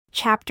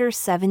Chapter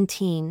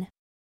 17.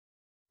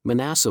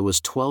 Manasseh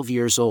was 12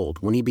 years old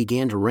when he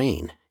began to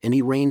reign, and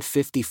he reigned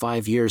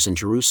 55 years in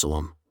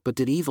Jerusalem, but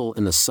did evil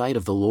in the sight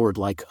of the Lord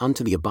like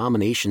unto the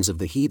abominations of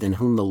the heathen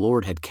whom the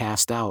Lord had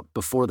cast out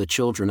before the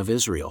children of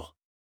Israel.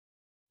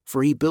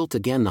 For he built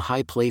again the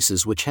high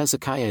places which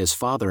Hezekiah his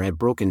father had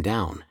broken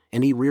down,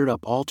 and he reared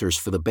up altars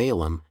for the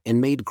Baalim,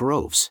 and made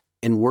groves,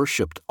 and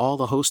worshipped all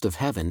the host of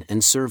heaven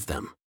and served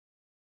them.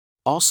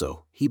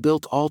 Also, he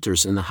built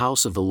altars in the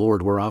house of the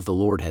Lord whereof the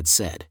Lord had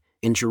said,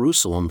 In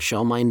Jerusalem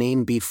shall my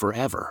name be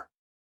forever.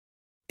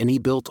 And he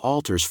built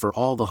altars for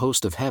all the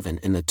host of heaven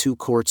in the two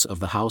courts of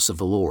the house of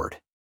the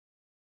Lord.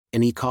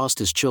 And he caused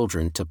his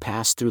children to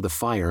pass through the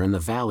fire in the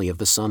valley of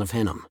the son of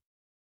Hinnom.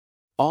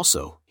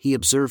 Also, he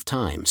observed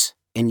times,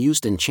 and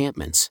used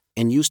enchantments,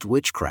 and used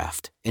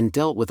witchcraft, and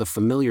dealt with a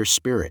familiar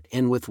spirit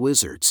and with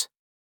wizards.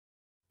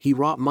 He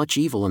wrought much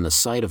evil in the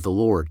sight of the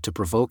Lord to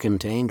provoke him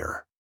to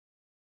anger.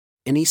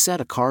 And he set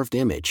a carved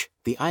image,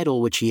 the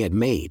idol which he had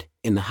made,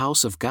 in the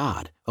house of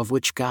God, of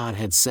which God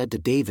had said to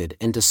David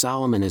and to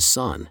Solomon his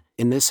son,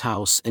 In this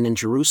house and in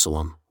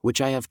Jerusalem,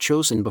 which I have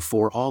chosen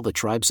before all the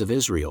tribes of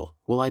Israel,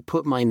 will I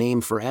put my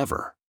name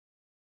forever.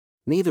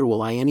 Neither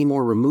will I any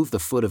more remove the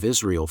foot of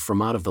Israel from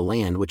out of the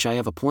land which I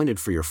have appointed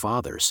for your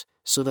fathers,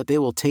 so that they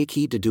will take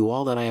heed to do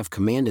all that I have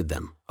commanded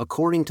them,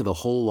 according to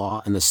the whole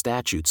law and the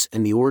statutes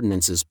and the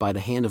ordinances by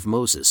the hand of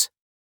Moses.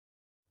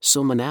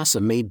 So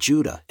Manasseh made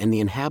Judah and the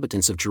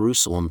inhabitants of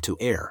Jerusalem to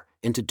err,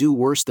 and to do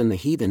worse than the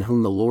heathen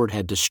whom the Lord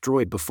had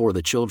destroyed before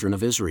the children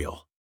of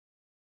Israel.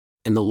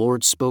 And the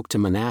Lord spoke to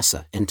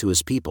Manasseh and to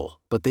his people,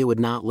 but they would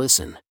not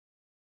listen.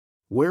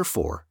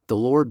 Wherefore, the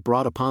Lord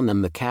brought upon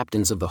them the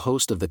captains of the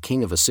host of the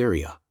king of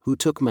Assyria, who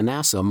took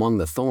Manasseh among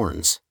the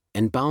thorns,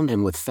 and bound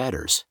him with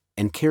fetters,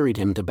 and carried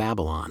him to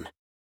Babylon.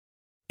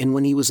 And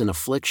when he was in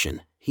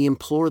affliction, he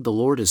implored the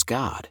Lord his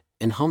God,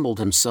 and humbled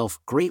himself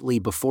greatly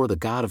before the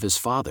God of his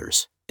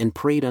fathers, and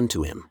prayed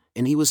unto him,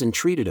 and he was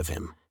entreated of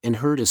him, and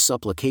heard his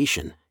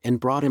supplication, and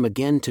brought him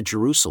again to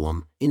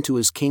Jerusalem, into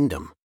his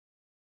kingdom.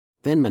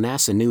 Then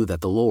Manasseh knew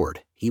that the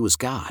Lord, he was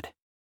God.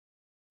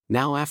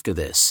 Now after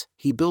this,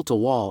 he built a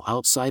wall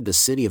outside the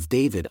city of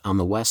David on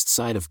the west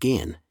side of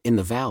Gin, in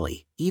the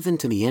valley, even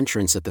to the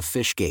entrance at the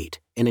fish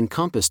gate, and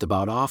encompassed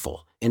about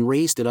Ophel, and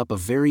raised it up a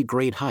very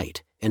great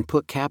height, and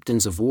put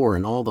captains of war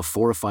in all the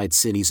fortified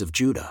cities of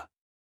Judah.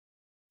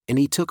 And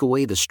he took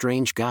away the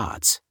strange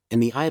gods,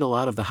 and the idol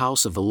out of the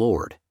house of the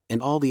Lord,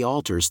 and all the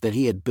altars that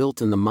he had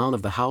built in the mount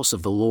of the house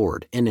of the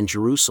Lord and in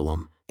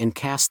Jerusalem, and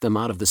cast them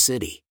out of the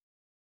city.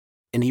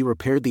 And he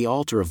repaired the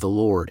altar of the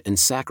Lord and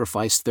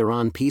sacrificed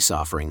thereon peace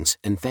offerings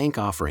and thank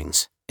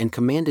offerings, and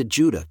commanded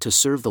Judah to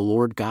serve the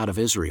Lord God of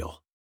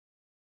Israel.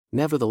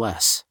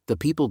 Nevertheless, the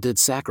people did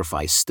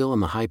sacrifice still in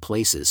the high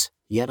places,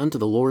 yet unto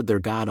the Lord their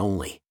God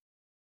only.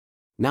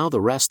 Now the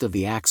rest of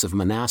the acts of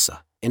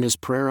Manasseh, and his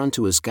prayer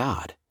unto his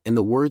God, and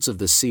the words of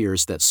the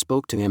seers that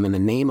spoke to him in the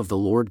name of the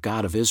Lord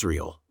God of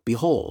Israel,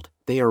 behold,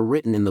 they are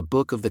written in the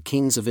book of the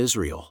kings of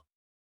Israel.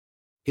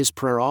 His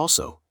prayer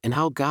also, and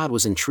how God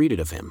was entreated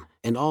of him,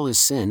 and all his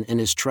sin and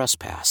his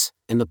trespass,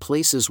 and the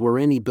places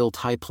wherein he built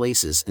high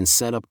places and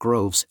set up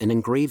groves and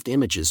engraved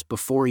images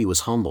before he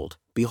was humbled,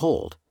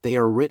 behold, they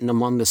are written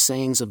among the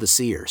sayings of the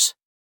seers.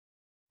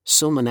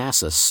 So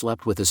Manasseh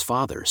slept with his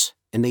fathers,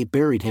 and they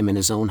buried him in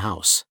his own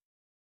house.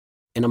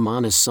 And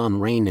Amon his son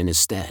reigned in his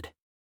stead.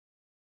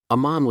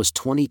 Amon was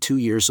 22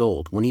 years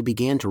old when he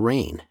began to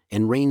reign,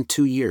 and reigned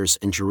 2 years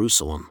in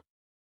Jerusalem.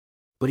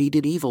 But he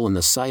did evil in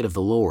the sight of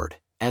the Lord,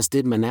 as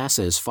did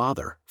Manasseh his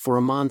father, for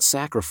Amon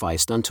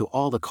sacrificed unto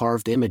all the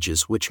carved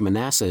images which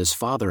Manasseh his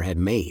father had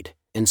made,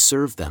 and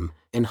served them,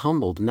 and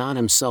humbled not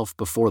himself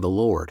before the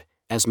Lord,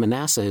 as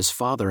Manasseh his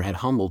father had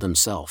humbled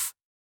himself.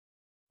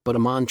 But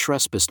Amon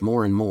trespassed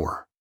more and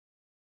more.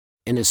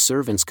 And his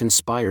servants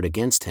conspired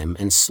against him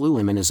and slew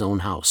him in his own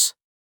house.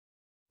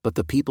 But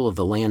the people of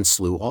the land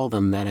slew all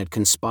them that had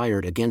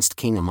conspired against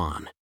King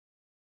Amon.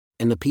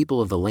 And the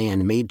people of the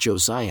land made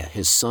Josiah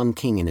his son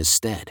king in his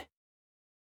stead.